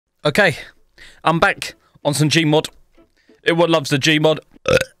Okay, I'm back on some Gmod. Everyone loves the Gmod.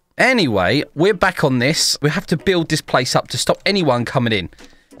 Anyway, we're back on this. We have to build this place up to stop anyone coming in.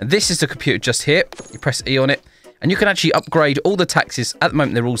 And this is the computer just here. You press E on it, and you can actually upgrade all the taxes. At the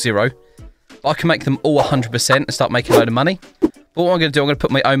moment, they're all 0. But I can make them all 100% and start making a load of money. But what I'm going to do, I'm going to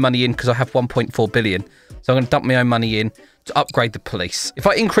put my own money in because I have 1.4 billion. So I'm going to dump my own money in to upgrade the police. If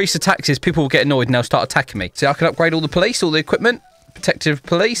I increase the taxes, people will get annoyed and they'll start attacking me. So I can upgrade all the police, all the equipment, protective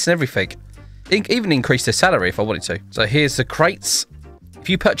police and everything. Even increase their salary if I wanted to. So here's the crates. If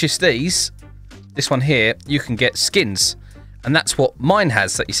you purchase these, this one here, you can get skins. And that's what mine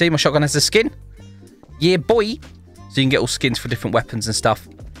has. That you see, my shotgun has a skin. Yeah, boy. So you can get all skins for different weapons and stuff.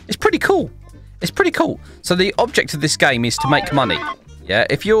 It's pretty cool. It's pretty cool. So the object of this game is to make money. Yeah,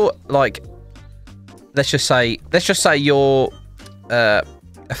 if you're like, let's just say you're a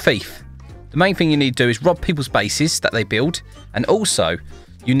thief. The main thing you need to do is rob people's bases that they build, and also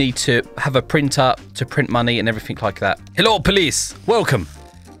you need to have a printer to print money and everything like that. Hello, police. Welcome.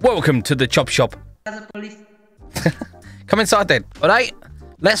 Welcome to the chop shop. Come inside then. All right.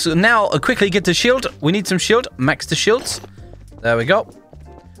 Let's now quickly get the shield. We need some shield. Max the shields. There we go.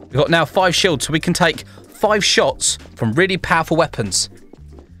 We've got now 5 shields, so we can take 5 shots from really powerful weapons.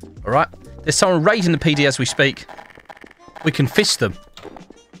 All right. There's someone raiding the PD as we speak. We can fist them.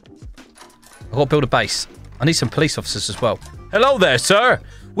 I've got to build a base. I need some police officers as well. Hello there, sir.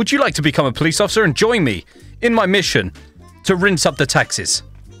 Would you like to become a police officer and join me in my mission to rinse up the taxes?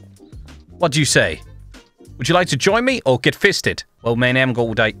 What do you say? Would you like to join me or get fisted? Well, man, I'm going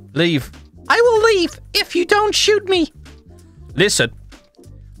all day. Leave. I will leave if you don't shoot me. Listen,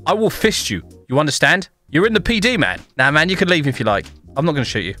 I will fist you. You understand? You're in the PD, man. Nah, man, you can leave if you like. I'm not going to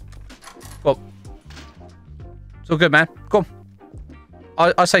shoot you. Well, it's all good, man. Go on.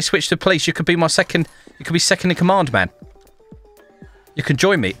 I say switch to police. You could be my second. You could be second in command, man. You can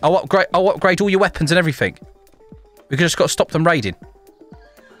join me. I'll upgrade all your weapons and everything. We just got to stop them raiding.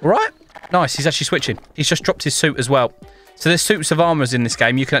 All right. Nice. He's actually switching. He's just dropped his suit as well. So there's suits of armors in this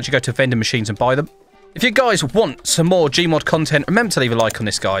game. You can actually go to vending machines and buy them. If you guys want some more Gmod content, remember to leave a like on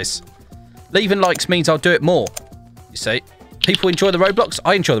this, guys. Leaving likes means I'll do it more. You see, people enjoy the Roblox.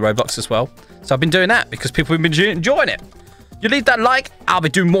 I enjoy the Roblox as well. So I've been doing that because people have been enjoying it. You leave that like, I'll be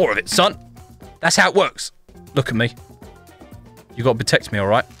doing more of it, son. That's how it works. Look at me. You got to protect me, all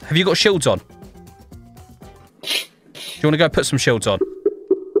right? Have you got shields on? Do you want to go put some shields on?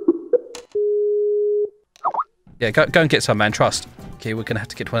 Yeah, go and get some, man. Trust. Okay, we're going to have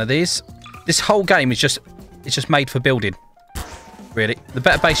to get one of these. This whole game is just made for building. Really. The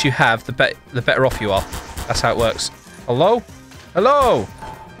better base you have, the better off you are. That's how it works. Hello? Hello?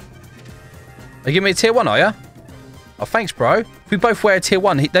 Are you giving me a tier 1, are you? Oh, thanks, bro. If we both wear a tier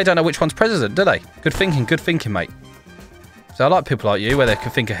 1, they don't know which one's president, do they? Good thinking, mate. So I like people like you, where they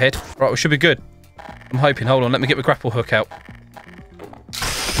can think ahead. Right, we should be good. I'm hoping. Hold on, let me get my grapple hook out.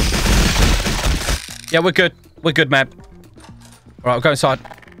 Yeah, we're good. We're good, man. All right, I'll go inside.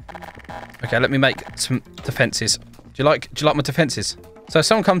 Okay, let me make some defences. Do you like my defences? So if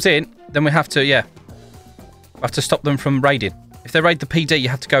someone comes in, then we have to, yeah. We have to stop them from raiding. If they raid the PD, you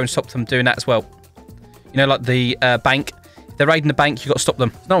have to go and stop them doing that as well. You know, like the bank. If they're raiding the bank, you've got to stop them.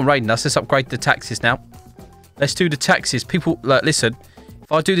 There's no one raiding us. Let's upgrade the taxes now. Let's do the taxes. People, like, listen.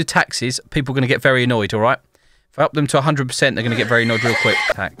 If I do the taxes, people are going to get very annoyed, all right? If I up them to 100%, they're going to get very annoyed real quick.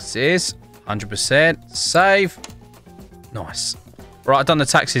 Taxes. 100%. Save. Nice. Right, I've done the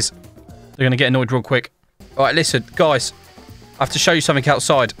taxes. They're going to get annoyed real quick. All right, listen, guys. I have to show you something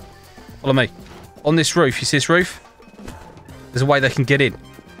outside. Follow me. On this roof, you see this roof? There's a way they can get in.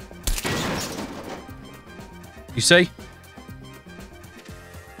 You see?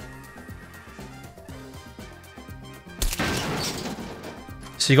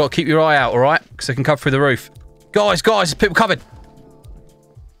 So you got to keep your eye out, all right? Because they can come through the roof. Guys, there's people coming.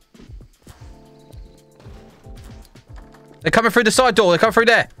 They're coming through the side door. They're coming through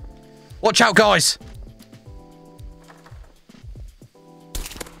there. Watch out, guys.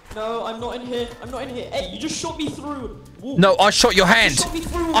 No, I'm not in here. I'm not in here. Hey, you just shot me through. Whoa. No, I shot your hand.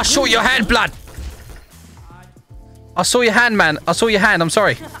 I shot your hand, blood. I saw your hand, man. I saw your hand. I'm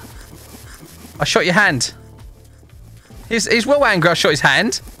sorry. I shot your hand. He's well angry I shot his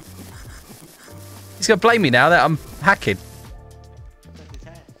hand. He's going to blame me now that I'm hacking.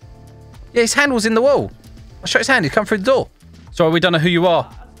 Yeah, his hand was in the wall. I shot his hand. He's come through the door. Sorry, we don't know who you are.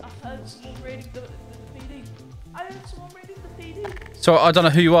 I heard someone raiding the PD. I heard someone raiding the PD. Sorry, I don't know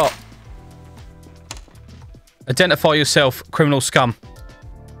who you are. Identify yourself, criminal scum.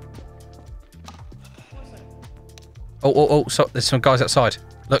 Oh, so there's some guys outside.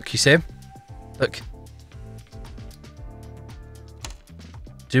 Look, you see him? Look.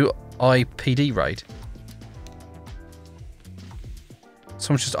 Do I PD raid?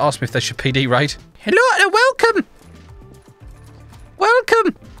 Someone just asked me if they should PD raid. Hello, welcome!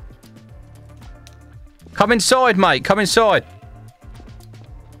 Welcome! Come inside, mate. Come inside.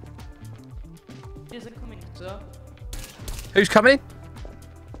 Isn't coming, sir. Who's coming in?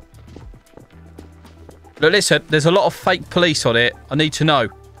 Look, listen, there's a lot of fake police on it. I need to know.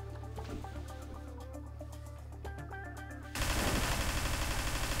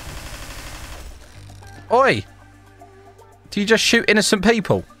 Oi! Do you just shoot innocent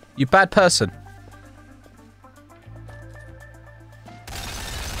people? You bad person.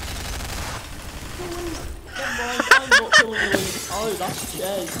 Oh, that's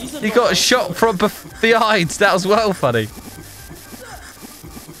Jez. You got shot from behind. That was well funny.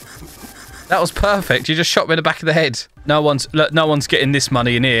 That was perfect. You just shot me in the back of the head. No one's getting this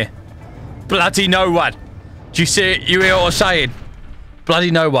money in here. Bloody no one. Do you see it? You hear what I'm saying?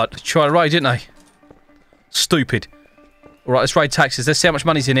 Bloody no one. Tried to raid, didn't they? Stupid. All right, let's raid taxes. Let's see how much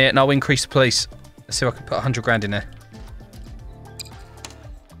money's in here, and I'll increase the police. Let's see if I can put 100 grand in there.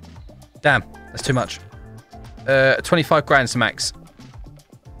 Damn, that's too much. 25 grand's the max.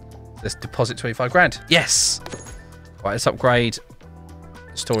 Let's deposit 25 grand. Yes. Right, let's upgrade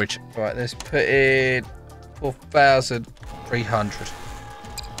storage. Right, let's put in 4,300.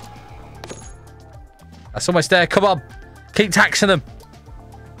 That's almost there. Come on. Keep taxing them.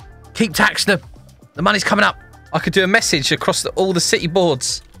 Keep taxing them. The money's coming up. I could do a message across all the city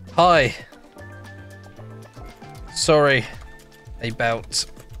boards. Hi. Sorry about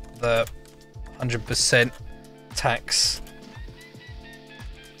the 100% tax.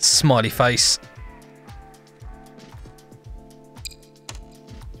 Smiley face.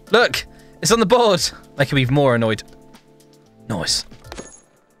 Look, it's on the board. Make him even more annoyed. Nice.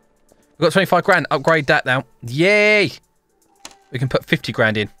 We've got 25 grand. Upgrade that now. Yay! We can put 50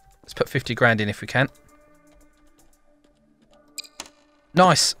 grand in. Let's put 50 grand in if we can.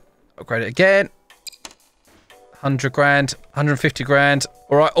 Nice. Upgrade it again. 100 grand. 150 grand.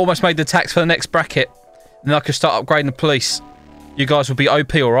 All right, almost made the tax for the next bracket. And then I can start upgrading the police. You guys will be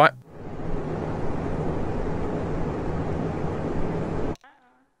OP, all right?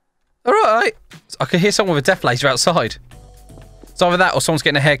 All right. I can hear someone with a death laser outside. It's either that or someone's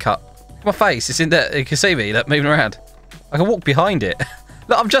getting a haircut. Look at my face. It's in there. You can see me moving around. I can walk behind it.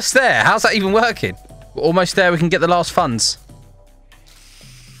 Look, I'm just there. How's that even working? We're almost there. We can get the last funds.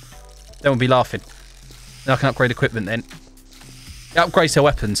 Then we'll be laughing. Then I can upgrade equipment then. It upgrades their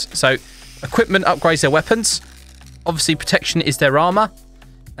weapons. So, equipment upgrades their weapons. Obviously, protection is their armor.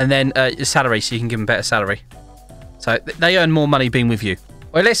 And then your salary, so you can give them better salary. So, they earn more money being with you.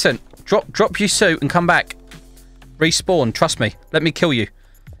 Well, listen. Drop your suit and come back. Respawn. Trust me. Let me kill you.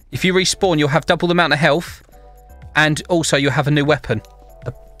 If you respawn, you'll have double the amount of health. And also, you'll have a new weapon.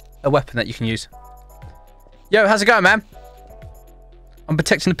 A weapon that you can use. Yo, how's it going, man? I'm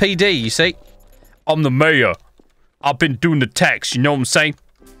protecting the PD, you see? I'm the mayor. I've been doing the tax, you know what I'm saying?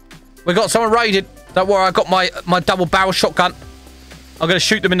 We got someone raided. Don't worry, I got my double barrel shotgun. I'm going to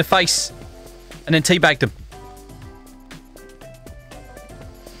shoot them in the face. And then teabag them.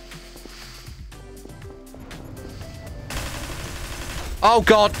 Oh,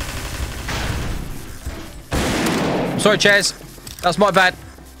 God. Sorry, Chaz. That's my bad.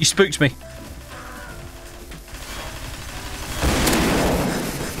 You spooked me.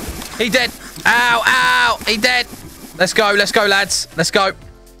 He dead. Ow, ow. He dead. Let's go, lads. Let's go.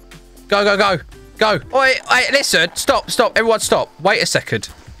 Go. Oi, listen. Stop. Everyone stop. Wait a second.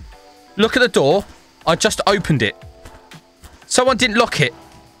 Look at the door. I just opened it. Someone didn't lock it.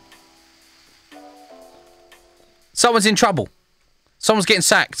 Someone's in trouble. Someone's getting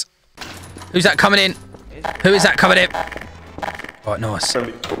sacked. Who's that coming in? Who is that coming in? Right, nice.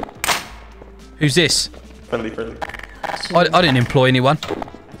 Friendly. Who's this? Friendly. I didn't employ anyone.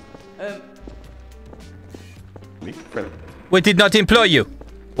 Me? Friendly. We did not employ you.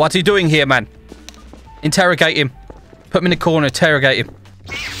 What are you doing here, man? Interrogate him. Put him in the corner, interrogate him.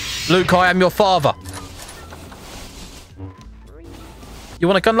 Luke, I am your father. You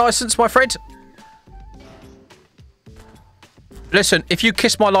want a gun license, my friend? Listen, if you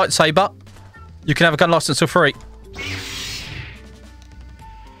kiss my lightsaber, you can have a gun license for free.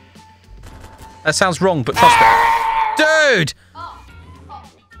 That sounds wrong, but trust me. Dude!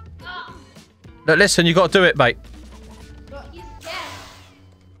 Look, listen, you got to do it, mate.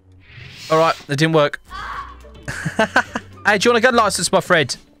 Alright, that didn't work. Hey, do you want a gun license, my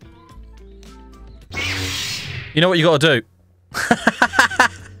friend? You know what you got to do?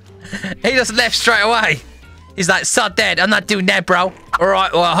 He just left straight away. He's like, sod dead. I'm not doing that, bro.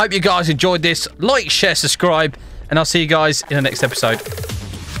 Alright, well, I hope you guys enjoyed this. Like, share, subscribe, and I'll see you guys in the next episode.